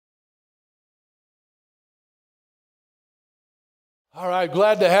All right,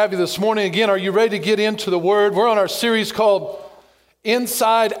 glad to have you this morning. Again, are you ready to get into the Word? We're on our series called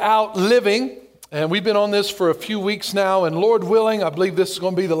Inside Out Living, and we've been on this for a few weeks now, and Lord willing, I believe this is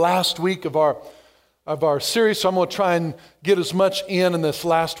going to be the last week of our series, so I'm going to try and get as much in this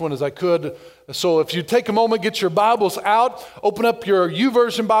last one as I could. So if you take a moment, get your Bibles out, open up your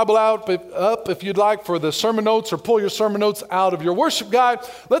YouVersion Bible up if you'd like for the sermon notes, or pull your sermon notes out of your worship guide.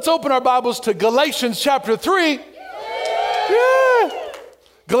 Let's open our Bibles to Galatians chapter 3. Yeah.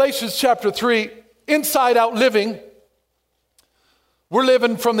 Galatians chapter 3, inside out living. We're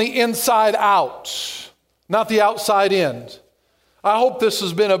living from the inside out, not the outside in. I hope this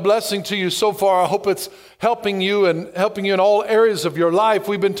has been a blessing to you so far. I hope it's helping you in all areas of your life.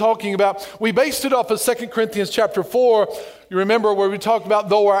 We've been talking about, we based it off of 2 Corinthians chapter 4. You remember where we talked about,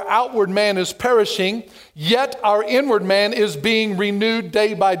 though our outward man is perishing, yet our inward man is being renewed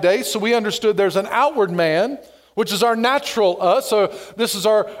day by day. So we understood there's an outward man, which is our natural us. So this is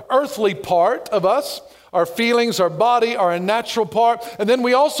our earthly part of us. Our feelings, our body are a natural part. And then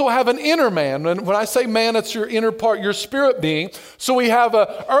we also have an inner man. And when I say man, it's your inner part, your spirit being. So we have an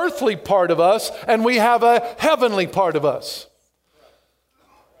earthly part of us and we have a heavenly part of us.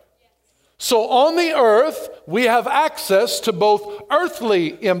 So on the earth, we have access to both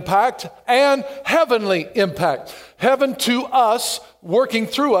earthly impact and heavenly impact. Heaven to us, working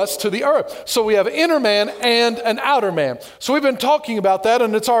through us to the earth. So we have an inner man and an outer man. So we've been talking about that,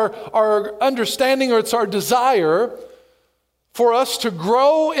 and it's our understanding, or it's our desire for us to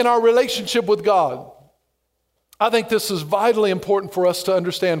grow in our relationship with God. I think this is vitally important for us to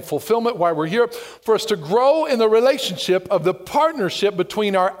understand fulfillment, why we're here, for us to grow in the relationship of the partnership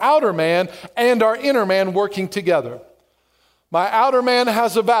between our outer man and our inner man working together. My outer man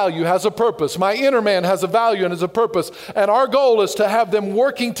has a value, has a purpose. My inner man has a value and has a purpose. And our goal is to have them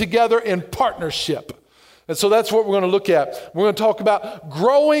working together in partnership. And so that's what we're going to look at. We're going to talk about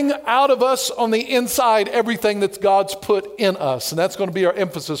growing out of us on the inside everything that God's put in us. And that's going to be our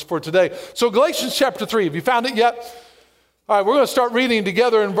emphasis for today. So Galatians chapter 3, have you found it yet? All right, we're going to start reading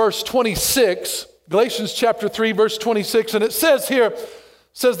together in verse 26. Galatians chapter 3, verse 26. And it says here,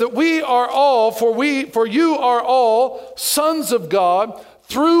 says that we are all, for you are all sons of God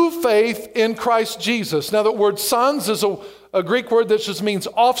through faith in Christ Jesus. Now, the word sons is a Greek word that just means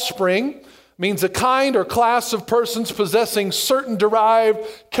offspring, means a kind or class of persons possessing certain derived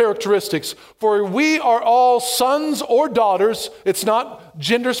characteristics. For we are all sons or daughters, it's not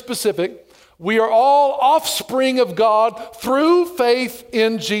gender specific. We are all offspring of God through faith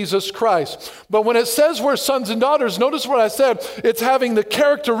in Jesus Christ. But when it says we're sons and daughters, notice what I said. It's having the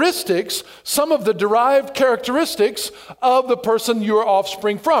characteristics, some of the derived characteristics of the person you are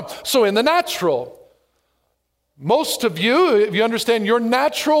offspring from. So in the natural, most of you, if you understand your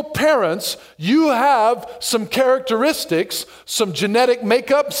natural parents, you have some characteristics, some genetic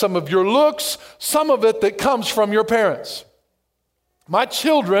makeup, some of your looks, some of it that comes from your parents. My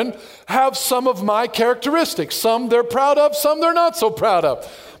children have some of my characteristics. Some they're proud of, some they're not so proud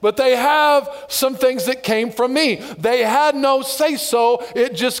of. But they have some things that came from me. They had no say-so.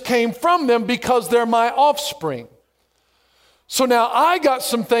 It just came from them because they're my offspring. So now I got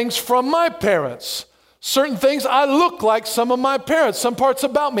some things from my parents. Certain things, I look like some of my parents. Some parts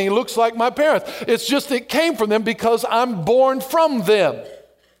about me looks like my parents. It's just it came from them because I'm born from them.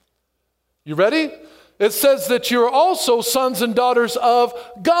 You ready? It says that you're also sons and daughters of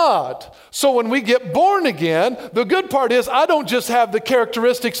God. So when we get born again, the good part is I don't just have the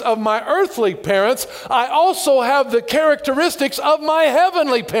characteristics of my earthly parents, I also have the characteristics of my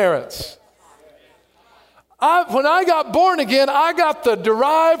heavenly parents. When I got born again, I got the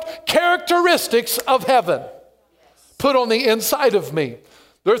derived characteristics of heaven put on the inside of me.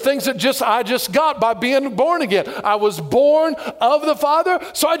 There are things that I just got by being born again. I was born of the Father,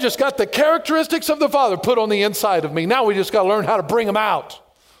 so I just got the characteristics of the Father put on the inside of me. Now we just got to learn how to bring them out.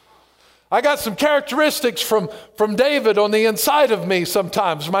 I got some characteristics from David on the inside of me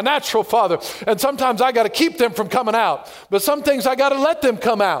sometimes, my natural father, and sometimes I got to keep them from coming out. But some things I got to let them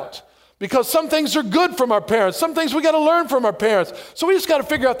come out because some things are good from our parents. Some things we got to learn from our parents. So we just got to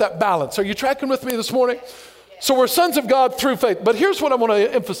figure out that balance. Are you tracking with me this morning? So we're sons of God through faith. But here's what I want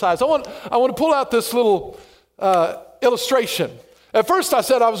to emphasize. I want to pull out this little illustration. At first I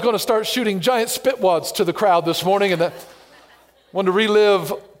said I was going to start shooting giant spitwads to the crowd this morning, and I wanted to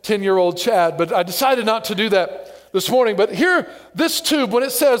relive 10-year-old Chad, but I decided not to do that this morning. But here, this tube, when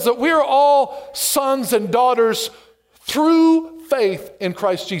it says that we're all sons and daughters through faith in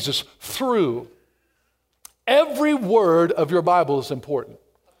Christ Jesus, through. Every word of your Bible is important.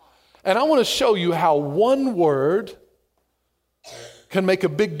 And I want to show you how one word can make a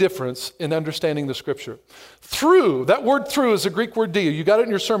big difference in understanding the Scripture. Through, that word through is a Greek word dia. You got it in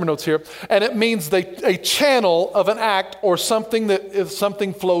your sermon notes here. And it means a channel of an act or something that if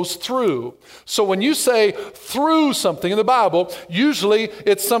something flows through. So when you say through something in the Bible, usually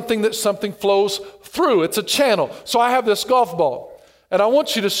it's something that something flows through. It's a channel. So I have this golf ball. And I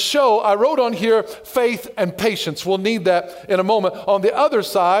want you to show, I wrote on here, faith and patience. We'll need that in a moment. On the other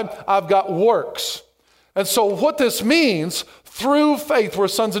side, I've got works. And so what this means, through faith, we're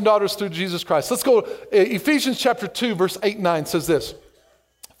sons and daughters through Jesus Christ. Let's go, Ephesians chapter 2, verse 8 and 9 says this.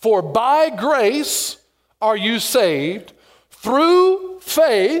 For by grace are you saved through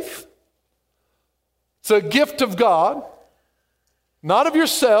faith. It's a gift of God, not of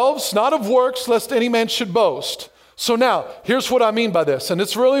yourselves, not of works, lest any man should boast. So now, here's what I mean by this, and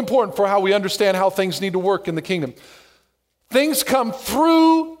it's really important for how we understand how things need to work in the kingdom. Things come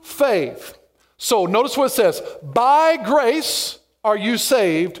through faith. So notice what it says. By grace are you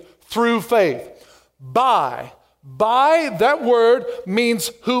saved through faith. By, that word means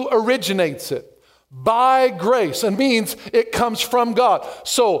who originates it. By grace, and means it comes from God.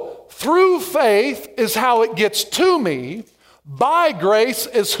 So through faith is how it gets to me. By grace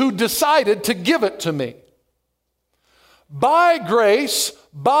is who decided to give it to me. By grace,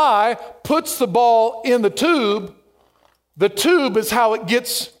 puts the ball in the tube. The tube is how it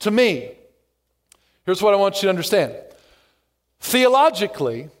gets to me. Here's what I want you to understand.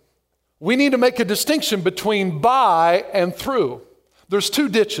 Theologically, we need to make a distinction between by and through. There's two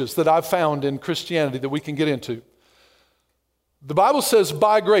ditches that I've found in Christianity that we can get into. The Bible says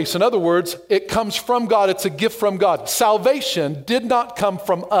by grace. In other words, it comes from God. It's a gift from God. Salvation did not come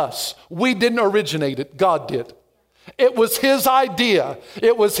from us. We didn't originate it. God did. It was His idea.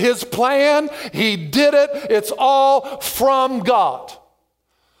 It was His plan. He did it. It's all from God.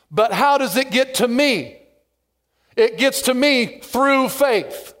 But how does it get to me? It gets to me through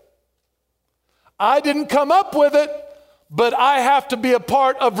faith. I didn't come up with it, but I have to be a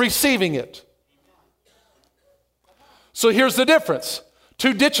part of receiving it. So here's the difference.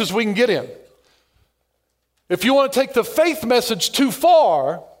 Two ditches we can get in. If you want to take the faith message too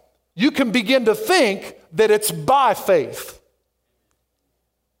far, you can begin to think that it's by faith.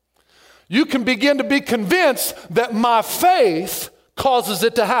 You can begin to be convinced that my faith causes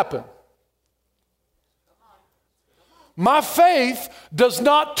it to happen. My faith does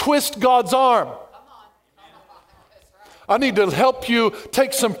not twist God's arm. I need to help you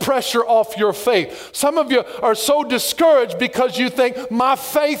take some pressure off your faith. Some of you are so discouraged because you think my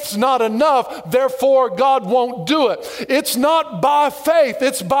faith's not enough, therefore God won't do it. It's not by faith,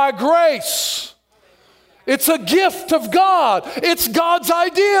 it's by grace. It's a gift of God. It's God's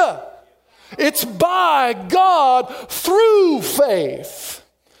idea. It's by God through faith.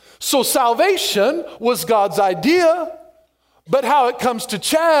 So salvation was God's idea. But how it comes to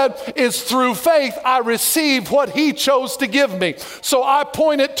Chad is through faith. I receive what He chose to give me. So I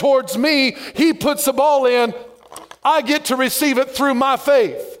point it towards me. He puts the ball in. I get to receive it through my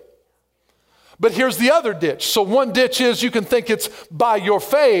faith. But here's the other ditch. So one ditch is you can think it's by your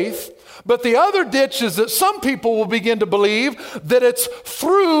faith. But the other ditch is that some people will begin to believe that it's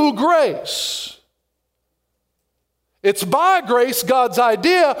through grace. It's by grace, God's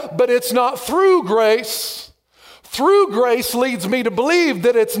idea, but it's not through grace. Through grace leads me to believe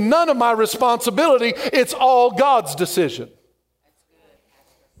that it's none of my responsibility, it's all God's decision.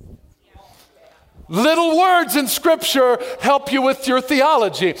 Little words in Scripture help you with your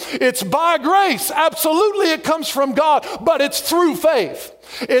theology. It's by grace, absolutely it comes from God, but it's through faith.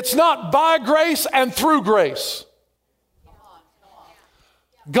 It's not by grace and through grace.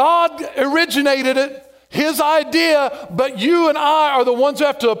 God originated it, His idea, but you and I are the ones who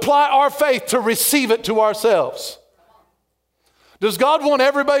have to apply our faith to receive it to ourselves. Does God want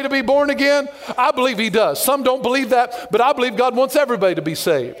everybody to be born again? I believe He does. Some don't believe that, but I believe God wants everybody to be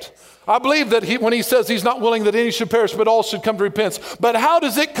saved. I believe that when He says He's not willing that any should perish, but all should come to repentance. But how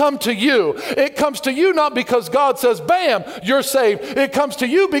does it come to you? It comes to you not because God says, bam, you're saved. It comes to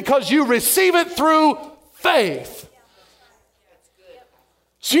you because you receive it through faith.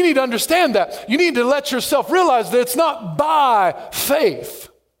 So you need to understand that. You need to let yourself realize that it's not by faith.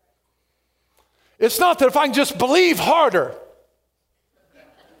 It's not that if I can just believe harder,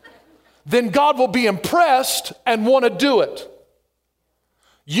 then God will be impressed and want to do it.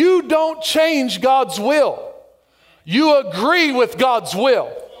 You don't change God's will. You agree with God's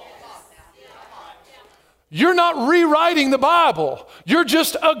will. You're not rewriting the Bible. You're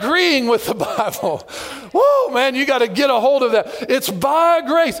just agreeing with the Bible. Whoa, man, you got to get a hold of that. It's by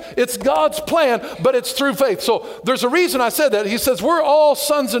grace. It's God's plan, but it's through faith. So there's a reason I said that. He says, we're all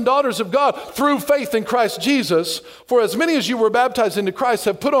sons and daughters of God through faith in Christ Jesus. For as many as you were baptized into Christ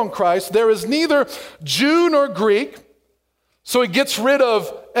have put on Christ. There is neither Jew nor Greek. So he gets rid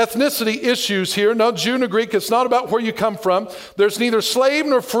of ethnicity issues here. No Jew nor Greek. It's not about where you come from. There's neither slave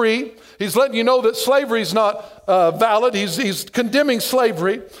nor free. He's letting you know that slavery is not valid. He's condemning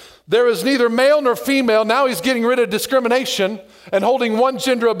slavery. There is neither male nor female. Now he's getting rid of discrimination and holding one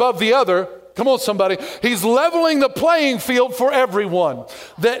gender above the other. Come on, somebody. He's leveling the playing field for everyone.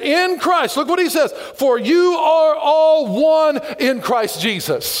 That in Christ, look what he says, for you are all one in Christ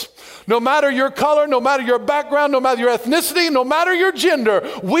Jesus. No matter your color, no matter your background, no matter your ethnicity, no matter your gender,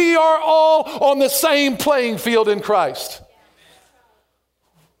 we are all on the same playing field in Christ.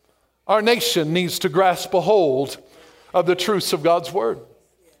 Our nation needs to grasp a hold of the truths of God's word.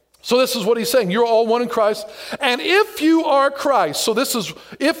 So this is what he's saying. You're all one in Christ. And if you are Christ, so this is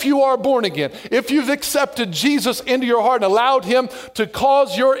if you are born again, if you've accepted Jesus into your heart and allowed him to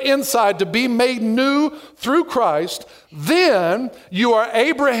cause your inside to be made new through Christ, then you are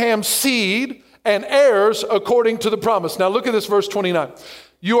Abraham's seed and heirs according to the promise. Now look at this verse 29.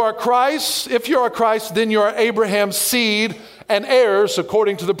 You are Christ. If you are Christ, then you are Abraham's seed and heirs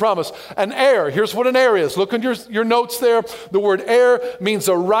according to the promise. An heir, here's what an heir is. Look in your notes there. The word heir means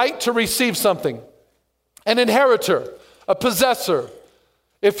a right to receive something. An inheritor, a possessor.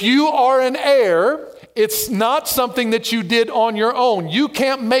 If you are an heir, it's not something that you did on your own. You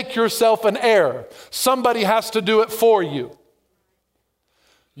can't make yourself an heir. Somebody has to do it for you.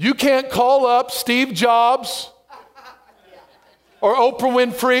 You can't call up Steve Jobs or Oprah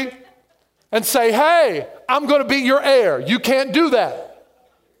Winfrey and say, hey, I'm going to be your heir. You can't do that.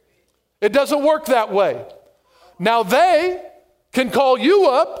 It doesn't work that way. Now they can call you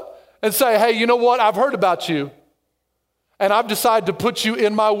up and say, hey, you know what? I've heard about you and I've decided to put you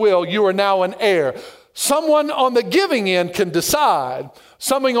in my will. You are now an heir. Someone on the giving end can decide.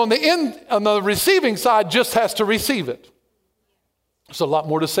 Someone on the receiving side just has to receive it. There's a lot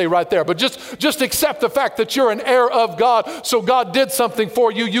more to say right there, but just accept the fact that you're an heir of God, so God did something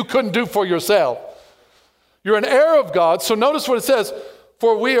for you you couldn't do for yourself. You're an heir of God, so notice what it says,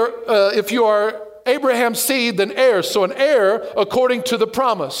 for we are, if you are Abraham's seed, then heirs, so an heir according to the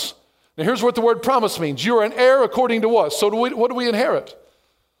promise. Now here's what the word promise means. You're an heir according to what? So what do we inherit?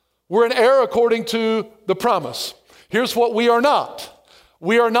 We're an heir according to the promise. Here's what we are not.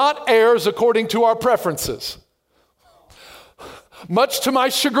 We are not heirs according to our preferences. Much to my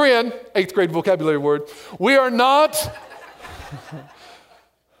chagrin, 8th grade vocabulary word, we are not,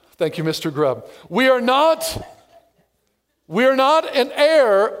 thank you, Mr. Grubb. We are not an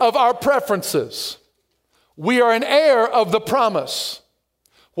heir of our preferences. We are an heir of the promise.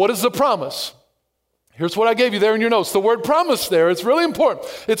 What is the promise? Here's what I gave you there in your notes. The word promise there, it's really important.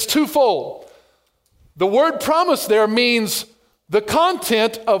 It's twofold. The word promise there means the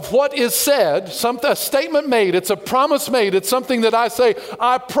content of what is said, a statement made, it's a promise made, it's something that I say,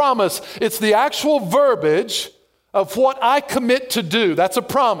 I promise. It's the actual verbiage of what I commit to do. That's a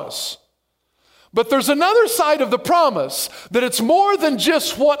promise. But there's another side of the promise, that it's more than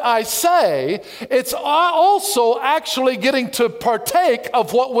just what I say, it's also actually getting to partake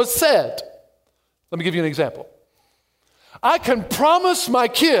of what was said. Let me give you an example. I can promise my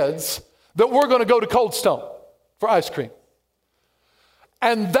kids that we're going to go to Cold Stone for ice cream.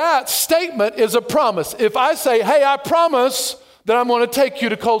 And that statement is a promise. If I say, hey, I promise that I'm going to take you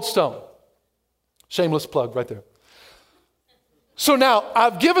to Cold Stone. Shameless plug right there. So now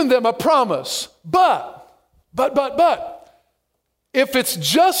I've given them a promise, but, if it's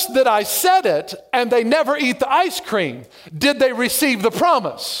just that I said it and they never eat the ice cream, did they receive the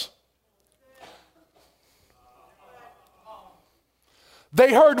promise?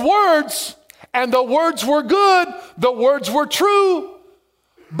 They heard words and the words were good, the words were true.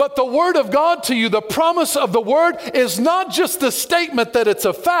 But the word of God to you, the promise of the word, is not just the statement that it's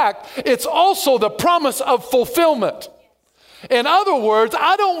a fact, it's also the promise of fulfillment. In other words,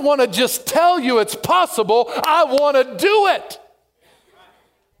 I don't want to just tell you it's possible, I want to do it.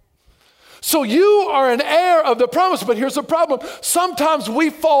 So you are an heir of the promise, but here's the problem. Sometimes we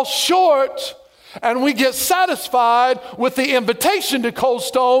fall short and we get satisfied with the invitation to Cold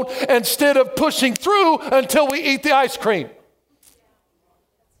Stone instead of pushing through until we eat the ice cream.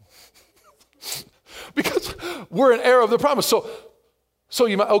 Because we're an heir of the promise. So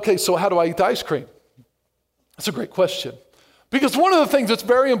you might, okay, so how do I eat the ice cream? That's a great question. Because one of the things that's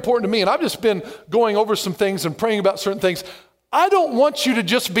very important to me, and I've just been going over some things and praying about certain things, I don't want you to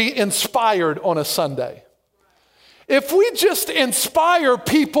just be inspired on a Sunday. If we just inspire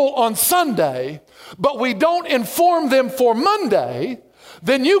people on Sunday, but we don't inform them for Monday,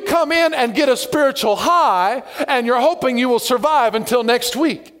 then you come in and get a spiritual high, and you're hoping you will survive until next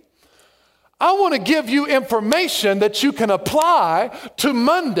week. I want to give you information that you can apply to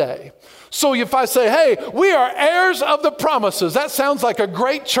Monday. So if I say, hey, we are heirs of the promises, that sounds like a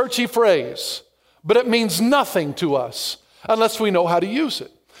great churchy phrase, but it means nothing to us unless we know how to use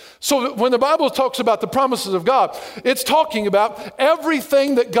it. So when the Bible talks about the promises of God, it's talking about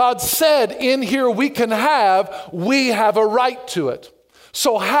everything that God said in here we have a right to it.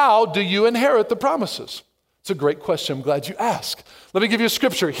 So how do you inherit the promises? It's a great question. I'm glad you asked. Let me give you a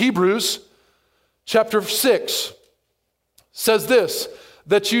scripture. Hebrews chapter 6 says this,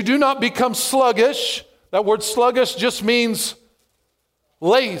 that you do not become sluggish. That word sluggish just means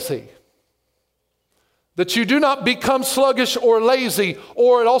lazy. That you do not become sluggish or lazy,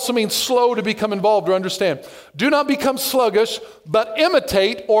 or it also means slow to become involved or understand. Do not become sluggish, but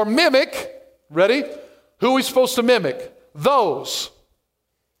imitate or mimic. Ready? Who are we supposed to mimic? Those.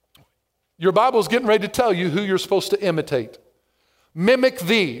 Your Bible's getting ready to tell you who you're supposed to imitate. Mimic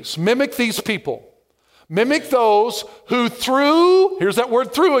these people. Mimic those who through, here's that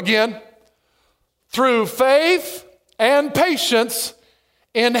word through again, through faith and patience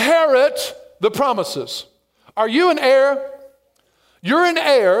inherit the promises. Are you an heir? You're an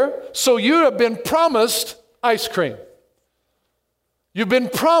heir, so you have been promised ice cream. You've been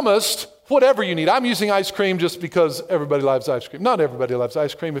promised whatever you need. I'm using ice cream just because everybody loves ice cream. Not everybody loves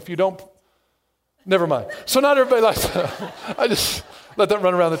ice cream. If you don't, never mind. So not everybody likes it. I just let that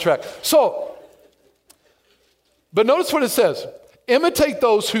run around the track. But notice what it says. Imitate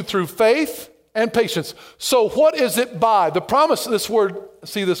those who through faith and patience. So what is it by? The promise, this word,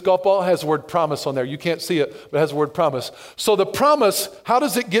 see this golf ball has the word promise on there. You can't see it, but it has the word promise. So the promise, how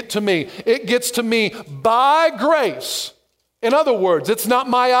does it get to me? It gets to me by grace. In other words, it's not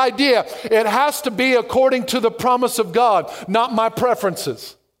my idea. It has to be according to the promise of God, not my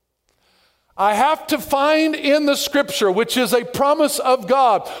preferences. I have to find in the scripture, which is a promise of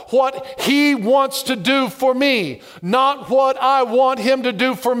God, what he wants to do for me, not what I want him to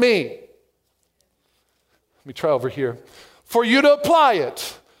do for me. Let me try over here. For you to apply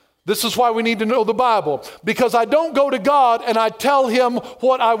it. This is why we need to know the Bible. Because I don't go to God and I tell him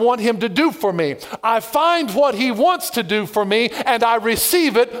what I want him to do for me. I find what he wants to do for me and I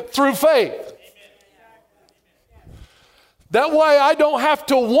receive it through faith. That way I don't have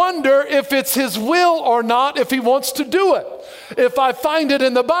to wonder if it's his will or not, if he wants to do it. If I find it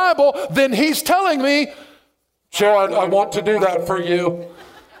in the Bible, then he's telling me, Chad, I want to do that for you.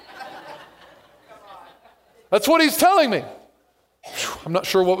 That's what he's telling me. I'm not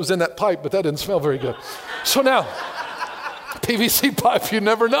sure what was in that pipe, but that didn't smell very good. So now, PVC pipe, you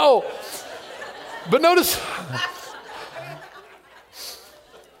never know. But notice,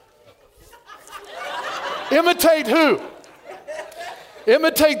 imitate who?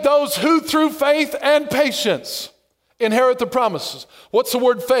 Imitate those who through faith and patience inherit the promises. What's the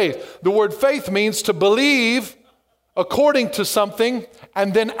word faith? The word faith means to believe according to something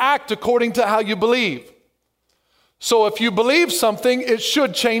and then act according to how you believe. So if you believe something, it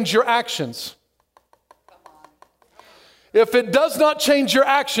should change your actions. If it does not change your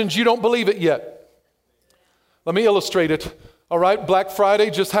actions, you don't believe it yet. Let me illustrate it. All right, Black Friday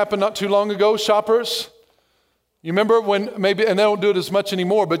just happened not too long ago, shoppers. You remember when maybe, and they don't do it as much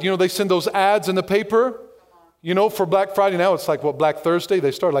anymore, but they send those ads in the paper, for Black Friday. Now it's like, Black Thursday?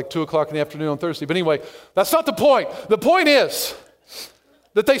 They start like 2 o'clock in the afternoon on Thursday. But anyway, that's not the point. The point is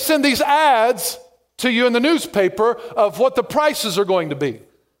that they send these ads to you in the newspaper of what the prices are going to be.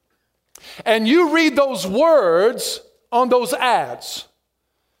 And you read those words on those ads.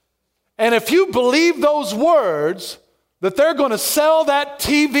 And if you believe those words, that they're going to sell that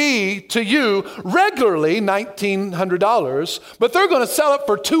TV to you regularly, $1,900, but they're going to sell it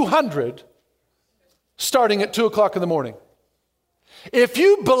for $200 starting at 2 o'clock in the morning. If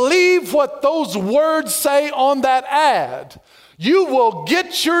you believe what those words say on that ad, you will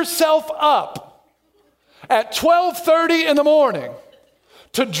get yourself up at 12:30 in the morning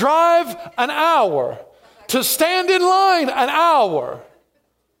to drive an hour, to stand in line an hour,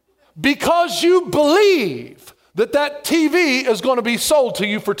 because you believe that TV is going to be sold to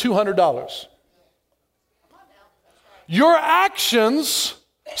you for $200. Your actions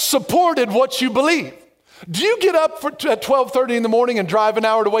supported what you believe. Do you get up at 12:30 in the morning and drive an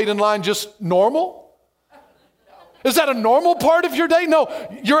hour to wait in line just normal? Is that a normal part of your day? No,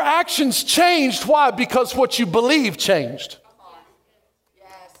 your actions changed. Why? Because what you believe changed.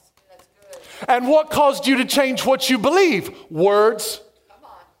 Yes, that's good. And what caused you to change what you believe? Words.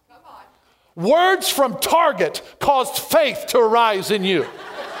 Words from Target caused faith to arise in you.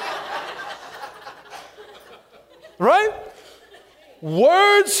 Right?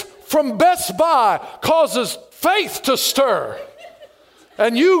 Words from Best Buy causes faith to stir.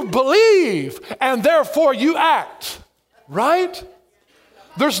 And you believe, and therefore you act. Right?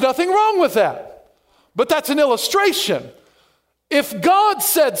 There's nothing wrong with that. But that's an illustration. If God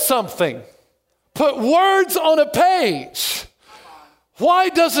said something, put words on a page, why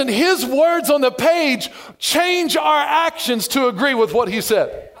doesn't his words on the page change our actions to agree with what he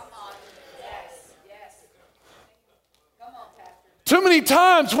said? Too many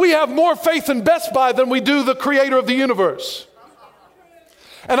times we have more faith in Best Buy than we do the creator of the universe.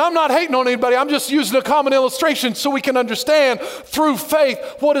 And I'm not hating on anybody. I'm just using a common illustration so we can understand through faith.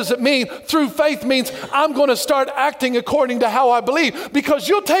 What does it mean? Through faith means I'm going to start acting according to how I believe. Because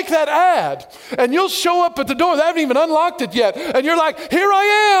you'll take that ad and you'll show up at the door. They haven't even unlocked it yet. And you're like, here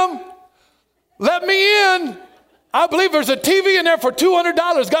I am. Let me in. I believe there's a TV in there for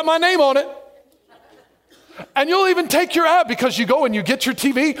 $200. Got my name on it. And you'll even take your ad because you go and you get your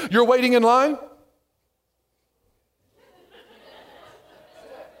TV. You're waiting in line.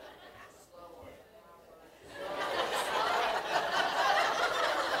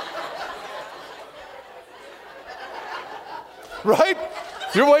 Right?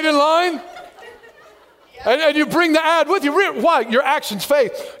 You're waiting in line. And you bring the ad with you. Why? Your action's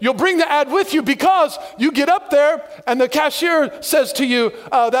faith. You'll bring the ad with you because you get up there and the cashier says to you,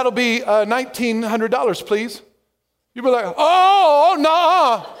 that'll be $1,900, please. You'll be like,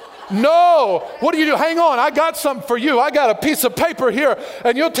 oh, no. What do? Hang on, I got something for you. I got a piece of paper here.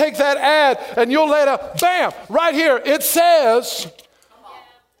 And you'll take that ad and you'll lay it out. Bam, right here. It says,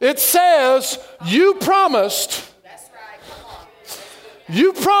 you promised.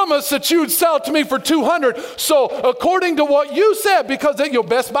 You promised that you would sell it to me for $200. So according to what you said, because you'll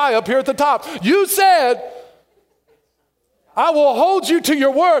Best Buy up here at the top, you said, I will hold you to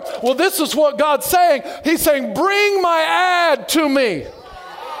your word. Well, this is what God's saying. He's saying, bring my ad to me.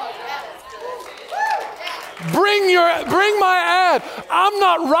 Bring my ad. I'm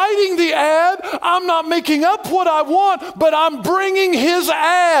not writing the ad. I'm not making up what I want, but I'm bringing his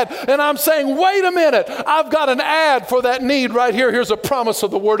ad. And I'm saying, wait a minute. I've got an ad for that need right here. Here's a promise of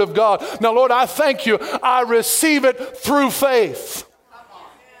the word of God. Now, Lord, I thank you. I receive it through faith.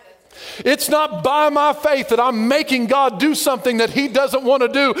 It's not by my faith that I'm making God do something that he doesn't want to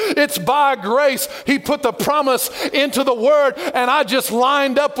do. It's by grace. He put the promise into the word, and I just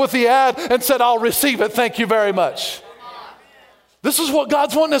lined up with the ad and said, I'll receive it. Thank you very much. This is what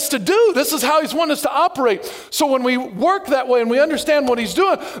God's wanting us to do. This is how he's wanting us to operate. So when we work that way and we understand what he's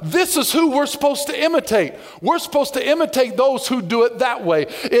doing, this is who we're supposed to imitate. We're supposed to imitate those who do it that way.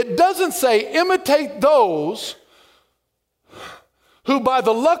 It doesn't say imitate those who by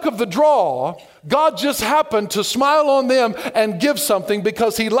the luck of the draw, God just happened to smile on them and give something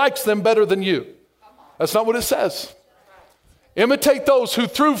because he likes them better than you. That's not what it says. Imitate those who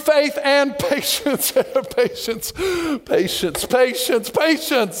through faith and patience,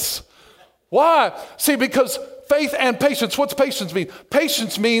 patience. Why? See, because faith and patience, what's patience mean?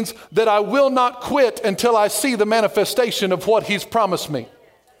 Patience means that I will not quit until I see the manifestation of what he's promised me.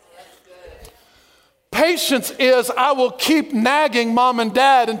 Patience is I will keep nagging mom and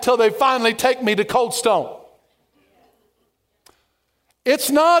dad until they finally take me to Cold Stone.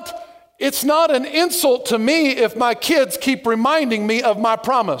 It's not an insult to me if my kids keep reminding me of my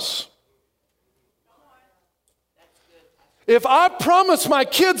promise. If I promise my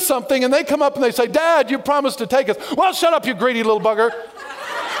kids something and they come up and they say, Dad, you promised to take us. Well, shut up, you greedy little bugger.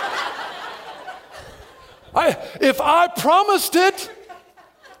 If I promised it,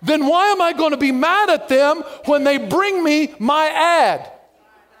 then why am I going to be mad at them when they bring me my ad?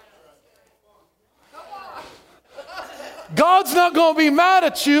 God's not going to be mad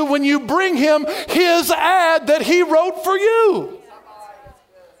at you when you bring him his ad that he wrote for you.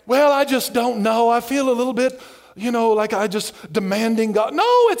 Well, I just don't know. I feel a little bit, like I just demanding God. No,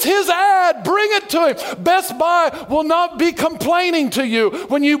 it's his ad. Bring it to him. Best Buy will not be complaining to you.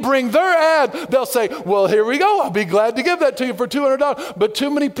 When you bring their ad, they'll say, well, here we go. I'll be glad to give that to you for $200. But too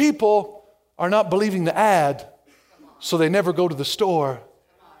many people are not believing the ad, so they never go to the store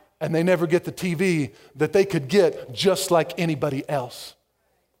and they never get the TV that they could get just like anybody else.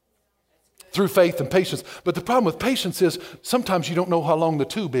 Through faith and patience. But the problem with patience is sometimes you don't know how long the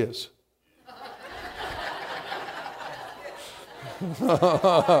tube is.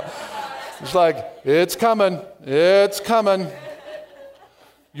 It's like, it's coming.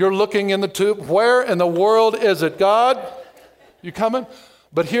 You're looking in the tube. Where in the world is it? God, you coming?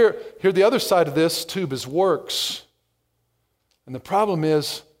 But here the other side of this tube is works. And the problem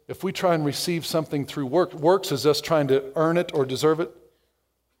is, If we try and receive something through works is us trying to earn it or deserve it.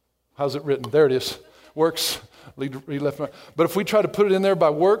 How's it written? There it is. Works. Read left and right. But if we try to put it in there by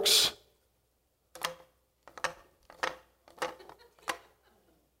works,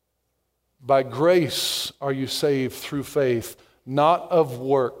 by grace are you saved through faith, not of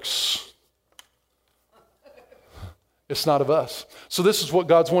works. It's not of us. So this is what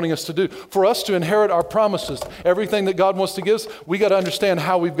God's wanting us to do. For us to inherit our promises, everything that God wants to give us, we got to understand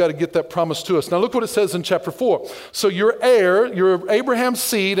how we've got to get that promise to us. Now look what it says in chapter 4. So you're Abraham's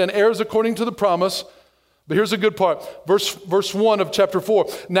seed and heirs according to the promise. But here's a good part. Verse 1 of chapter 4.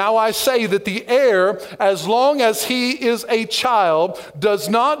 Now I say that the heir, as long as he is a child, does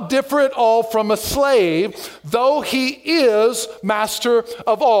not differ at all from a slave, though he is master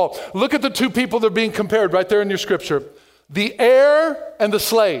of all. Look at the two people that are being compared right there in your scripture. The heir and the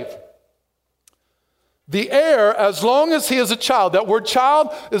slave. The heir, as long as he is a child. That word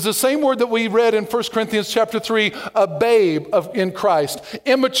child is the same word that we read in 1 Corinthians chapter 3, a babe in Christ,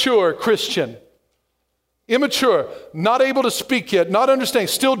 immature Christian. Immature, not able to speak yet, not understanding,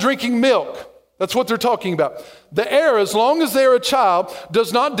 still drinking milk. That's what they're talking about. The heir, as long as they're a child,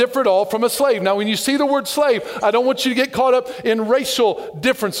 does not differ at all from a slave. Now, when you see the word slave, I don't want you to get caught up in racial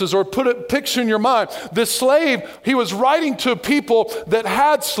differences or put a picture in your mind. This slave, he was writing to people that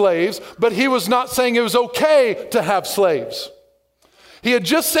had slaves, but he was not saying it was okay to have slaves. He had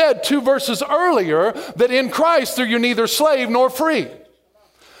just said 2 verses earlier that in Christ you're neither slave nor free.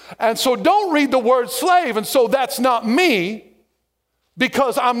 And so don't read the word slave, and so that's not me.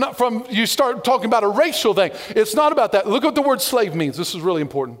 Because I'm not from, you start talking about a racial thing. It's not about that. Look what the word slave means. This is really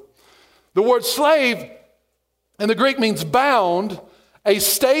important. The word slave in the Greek means bound, a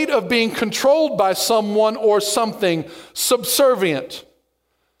state of being controlled by someone or something, subservient.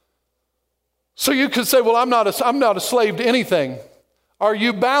 So you could say, well, I'm not a slave to anything. Are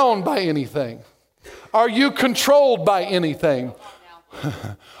you bound by anything? Are you controlled by anything?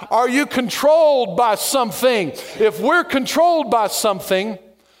 Are you controlled by something? If we're controlled by something,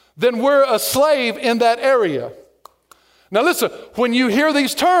 then we're a slave in that area. Now listen, when you hear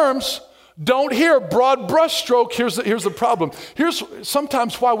these terms, don't hear broad brushstroke. Here's the problem. Here's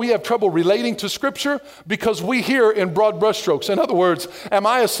sometimes why we have trouble relating to Scripture, because we hear in broad brushstrokes. In other words, am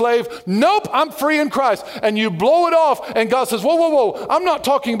I a slave? Nope, I'm free in Christ. And you blow it off, and God says, whoa, I'm not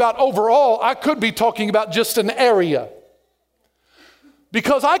talking about overall. I could be talking about just an area.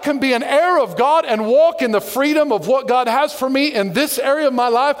 Because I can be an heir of God and walk in the freedom of what God has for me in this area of my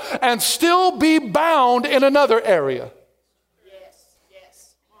life and still be bound in another area.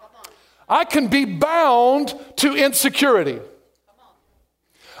 Yes. Come on. I can be bound to insecurity. Come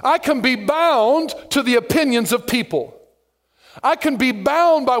on. I can be bound to the opinions of people. I can be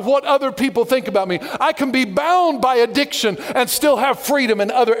bound by what other people think about me. I can be bound by addiction and still have freedom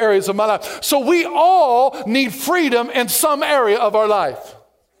in other areas of my life. So we all need freedom in some area of our life.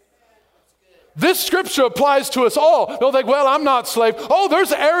 This scripture applies to us all. Don't think, well, I'm not a slave. Oh,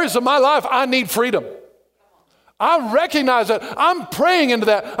 there's areas of my life I need freedom. I recognize that. I'm praying into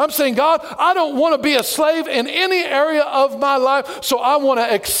that. I'm saying, God, I don't want to be a slave in any area of my life, so I want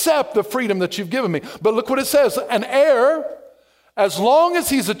to accept the freedom that you've given me. But look what it says. An heir, as long as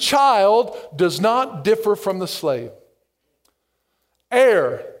he's a child, does not differ from the slave.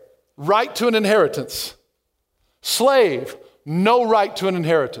 Heir, right to an inheritance. Slave, no right to an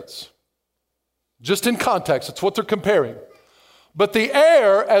inheritance. Just in context, it's what they're comparing. But the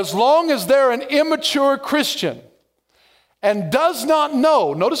heir, as long as they're an immature Christian and does not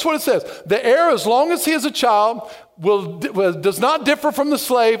know, notice what it says, the heir, as long as he is a child, does not differ from the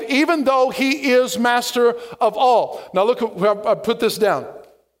slave, even though he is master of all. Now look, I put this down.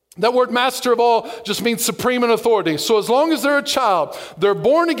 That word master of all just means supreme in authority. So as long as they're a child, they're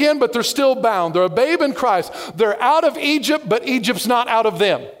born again, but they're still bound. They're a babe in Christ. They're out of Egypt, but Egypt's not out of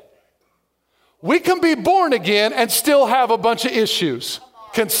them. We can be born again and still have a bunch of issues.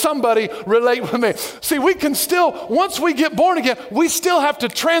 Can somebody relate with me? See, we can still, once we get born again, we still have to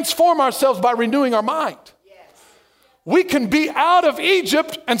transform ourselves by renewing our mind. We can be out of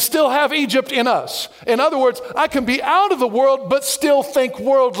Egypt and still have Egypt in us. In other words, I can be out of the world but still think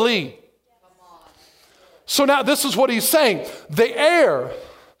worldly. So now this is what he's saying. The heir,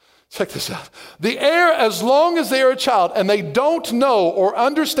 check this out. The heir, as long as they are a child and they don't know or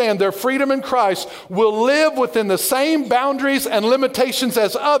understand their freedom in Christ, will live within the same boundaries and limitations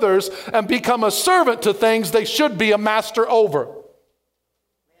as others and become a servant to things they should be a master over.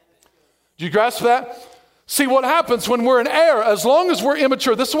 Do you grasp that? See, what happens when we're an heir, as long as we're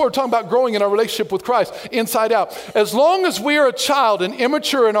immature, this is what we're talking about, growing in our relationship with Christ, inside out. As long as we are a child and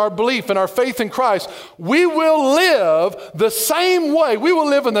immature in our belief and our faith in Christ, we will live the same way. We will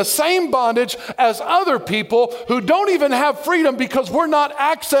live in the same bondage as other people who don't even have freedom because we're not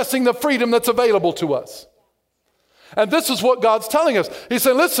accessing the freedom that's available to us. And this is what God's telling us. He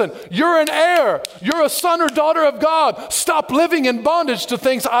said, listen, you're an heir. You're a son or daughter of God. Stop living in bondage to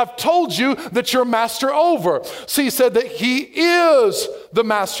things I've told you that you're master over. See, he said that he is the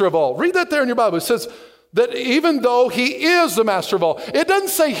master of all. Read that there in your Bible. It says that even though he is the master of all, it doesn't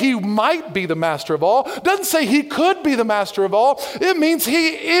say he might be the master of all. It doesn't say he could be the master of all. It means he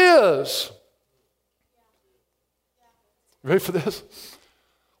is. Ready for this?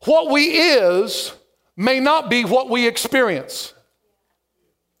 What we is may not be what we experience.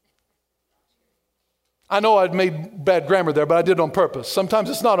 I know I'd made bad grammar there, but I did it on purpose. Sometimes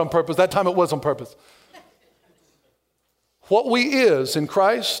it's not on purpose. That time it was on purpose. What we is in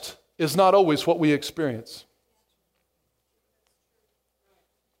Christ is not always what we experience.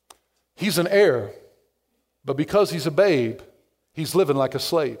 He's an heir, but because he's a babe, he's living like a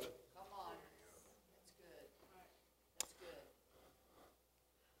slave.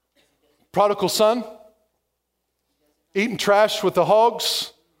 Prodigal son, eating trash with the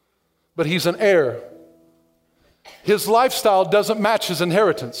hogs, but he's an heir. His lifestyle doesn't match his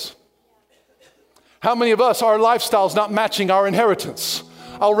inheritance. How many of us, our lifestyle's not matching our inheritance?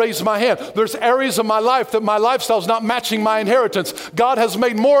 I'll raise my hand. There's areas of my life that my lifestyle's not matching my inheritance. God has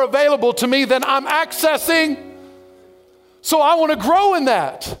made more available to me than I'm accessing. So I want to grow in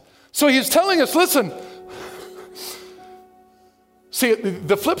that. So he's telling us, listen, see,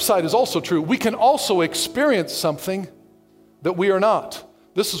 the flip side is also true. We can also experience something that we are not.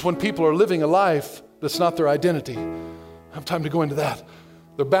 This is when people are living a life that's not their identity. I don't have time to go into that.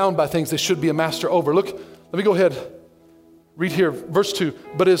 They're bound by things they should be a master over. Look, let me go ahead. Read here, verse 2.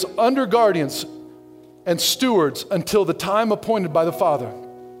 But is under guardians and stewards until the time appointed by the Father.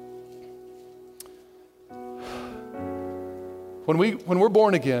 When we're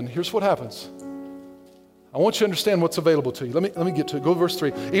born again, here's what happens. I want you to understand what's available to you. Let me get to it. Go to verse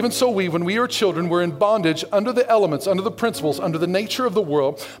 3. Even so when we are children, we're in bondage under the elements, under the principles, under the nature of the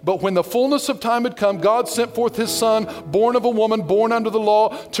world. But when the fullness of time had come, God sent forth his Son, born of a woman, born under the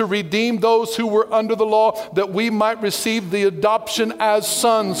law, to redeem those who were under the law, that we might receive the adoption as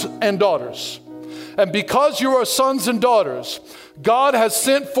sons and daughters. And because you are sons and daughters, God has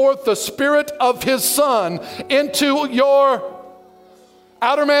sent forth the Spirit of his Son into your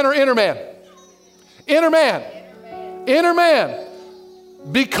outer man or inner man? Inner man. Inner man.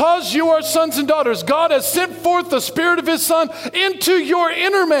 Because you are sons and daughters, God has sent forth the Spirit of his Son into your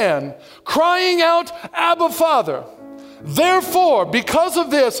inner man, crying out, Abba, Father. Therefore, because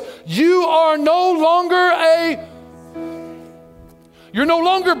of this, you're no longer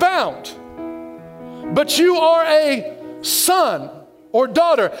bound, but you are a son or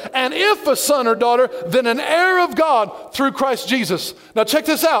daughter. And if a son or daughter, then an heir of God through Christ Jesus. Now check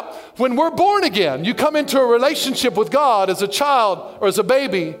this out. When we're born again, you come into a relationship with God as a child or as a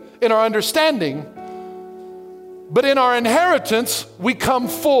baby in our understanding. But in our inheritance, we come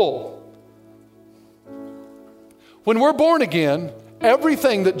full. When we're born again,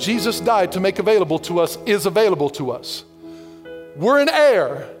 everything that Jesus died to make available to us is available to us. We're an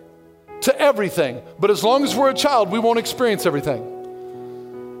heir to everything. But as long as we're a child, we won't experience everything.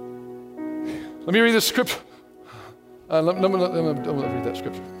 Let me read this scripture. Let me read that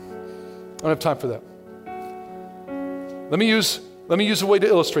scripture. I don't have time for that. Let me use a way to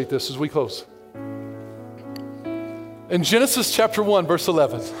illustrate this as we close. In Genesis chapter 1, verse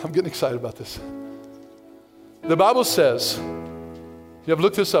 11, I'm getting excited about this. The Bible says, you have to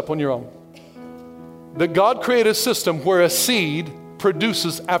look this up on your own, that God created a system where a seed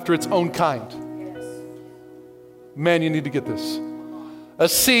produces after its own kind. Man, you need to get this. A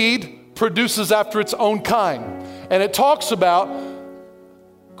seed produces after its own kind. And it talks about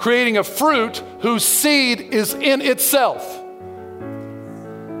creating a fruit whose seed is in itself.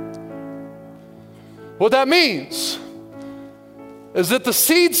 What that means is that the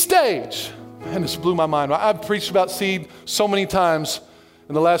seed stage, man, this blew my mind. I've preached about seed so many times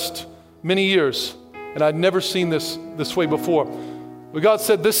in the last many years, and I'd never seen this way before. But God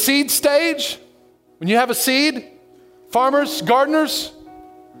said, the seed stage, when you have a seed, farmers, gardeners,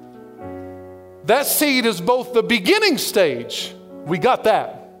 that seed is both the beginning stage, we got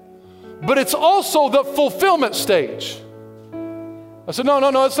that, but it's also the fulfillment stage. I said,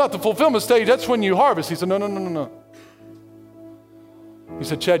 no, it's not the fulfillment stage, that's when you harvest. He said, no. He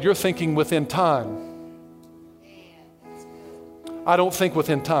said, Chad, you're thinking within time. I don't think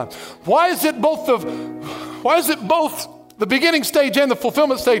within time. Why is it both the beginning stage and the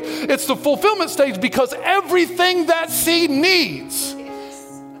fulfillment stage? It's the fulfillment stage because everything that seed needs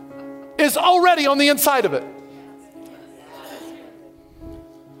is already on the inside of it.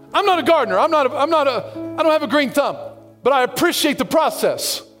 I'm not a gardener. I don't have a green thumb, but I appreciate the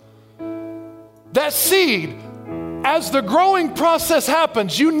process. That seed, as the growing process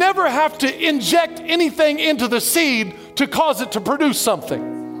happens, you never have to inject anything into the seed to cause it to produce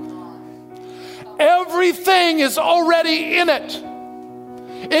something. Everything is already in it.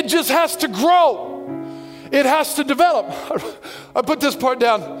 It just has to grow. It has to develop. I put this part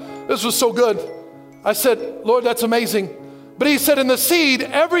down. This was so good. I said, Lord, that's amazing. But he said in the seed,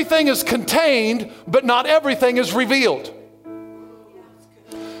 everything is contained, but not everything is revealed.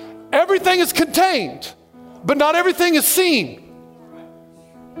 Everything is contained, but not everything is seen.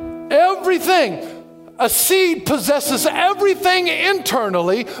 Everything. A seed possesses everything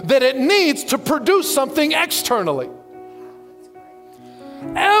internally that it needs to produce something externally.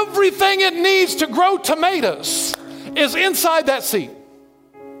 Everything it needs to grow tomatoes is inside that seed.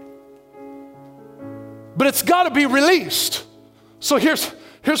 But it's got to be released. So here's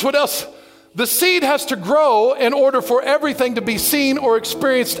what else. The seed has to grow in order for everything to be seen or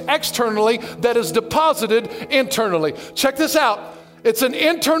experienced externally that is deposited internally. Check this out. It's an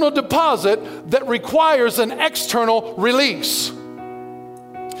internal deposit that requires an external release.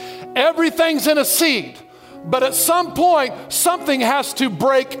 Everything's in a seed, but at some point, something has to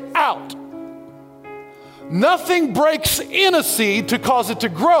break out. Nothing breaks in a seed to cause it to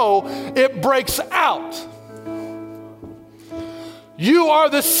grow, it breaks out. You are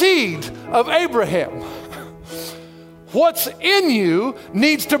the seed of Abraham. What's in you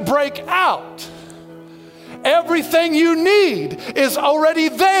needs to break out. Everything you need is already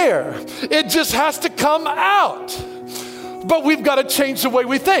there. It just has to come out. But we've got to change the way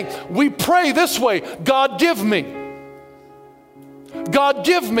we think. We pray this way, God give me. God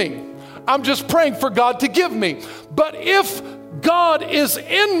give me. I'm just praying for God to give me. But if God is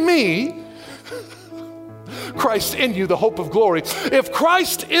in me, Christ in you, the hope of glory. If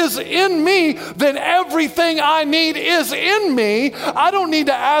Christ is in me, then everything I need is in me. I don't need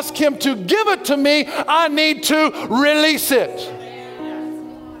to ask him to give it to me. I need to release it.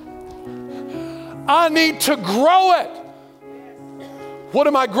 I need to grow it. What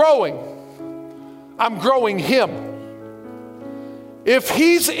am I growing? I'm growing him. If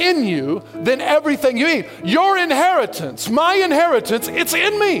he's in you, then everything you need. Your inheritance, my inheritance, it's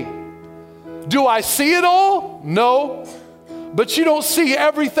in me. Do I see it all? No. But you don't see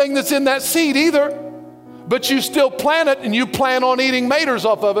everything that's in that seed either. But you still plant it and you plan on eating maters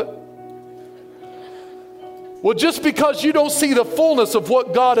off of it. Well, just because you don't see the fullness of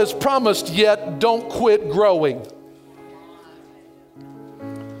what God has promised yet, don't quit growing.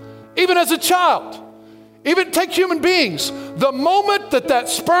 Even as a child, even take human beings, the moment that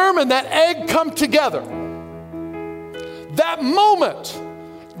sperm and that egg come together, that moment,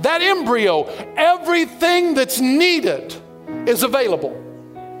 that embryo, everything that's needed is available.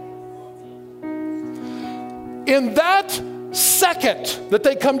 In that second that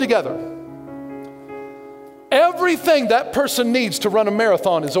they come together, everything that person needs to run a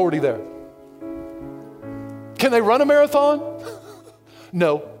marathon is already there. Can they run a marathon?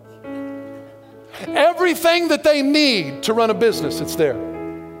 No. Everything that they need to run a business, it's there.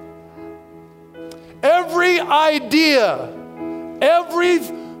 Every idea,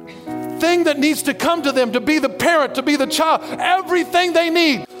 everything that needs to come to them to be the parent, to be the child, everything they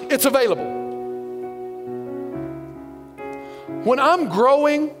need, it's available. When I'm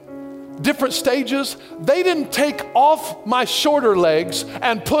growing, different stages, they didn't take off my shorter legs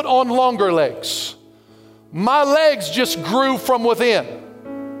and put on longer legs. My legs just grew from within.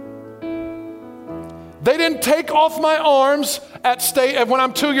 They didn't take off my arms when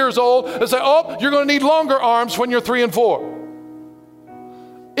I'm 2 years old and say, oh, you're going to need longer arms when you're 3 and 4.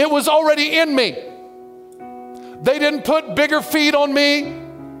 It was already in me. They didn't put bigger feet on me.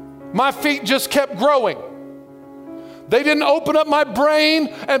 My feet just kept growing. They didn't open up my brain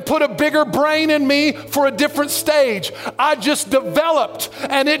and put a bigger brain in me for a different stage. I just developed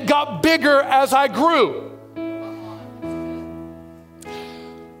and it got bigger as I grew.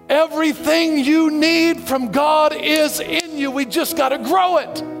 Everything you need from God is in you. We just got to grow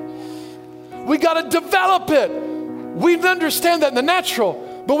it. We got to develop it. We understand that in the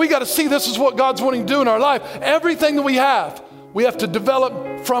natural, but we got to see this is what God's wanting to do in our life. Everything that we have to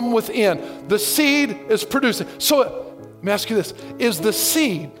develop from within. The seed is producing. So let me ask you this. Is the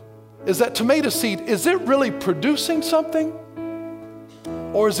seed, is that tomato seed, is it really producing something?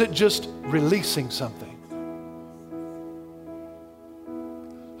 Or is it just releasing something?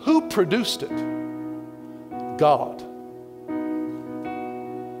 produced it? God.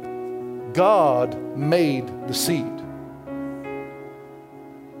 God made the seed.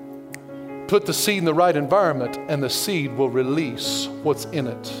 Put the seed in the right environment and the seed will release what's in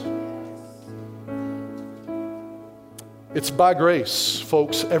it. It's by grace,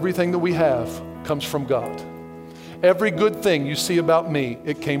 folks. Everything that we have comes from God. Every good thing you see about me,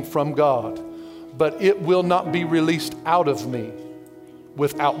 it came from God. But it will not be released out of me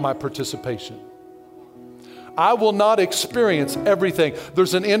without my participation. I will not experience everything.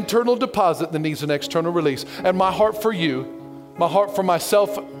 There's an internal deposit that needs an external release. And my heart for you, my heart for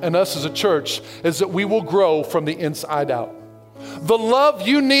myself and us as a church is that we will grow from the inside out. The love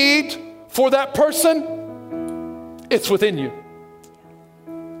you need for that person, it's within you.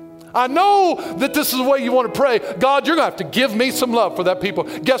 I know that this is the way you want to pray. God, you're going to have to give me some love for that people.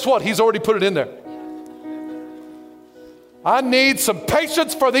 Guess what? He's already put it in there. I need some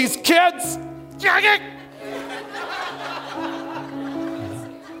patience for these kids.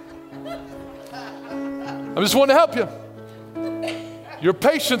 I just want to help you. Your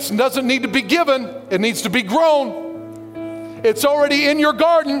patience doesn't need to be given. It needs to be grown. It's already in your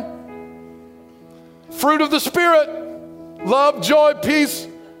garden. Fruit of the Spirit. Love, joy, peace,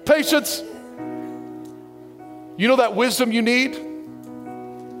 patience. You know that wisdom you need?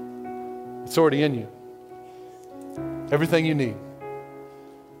 It's already in you. Everything you need.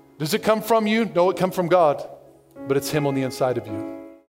 Does it come from you? No, it comes from God. But it's Him on the inside of you.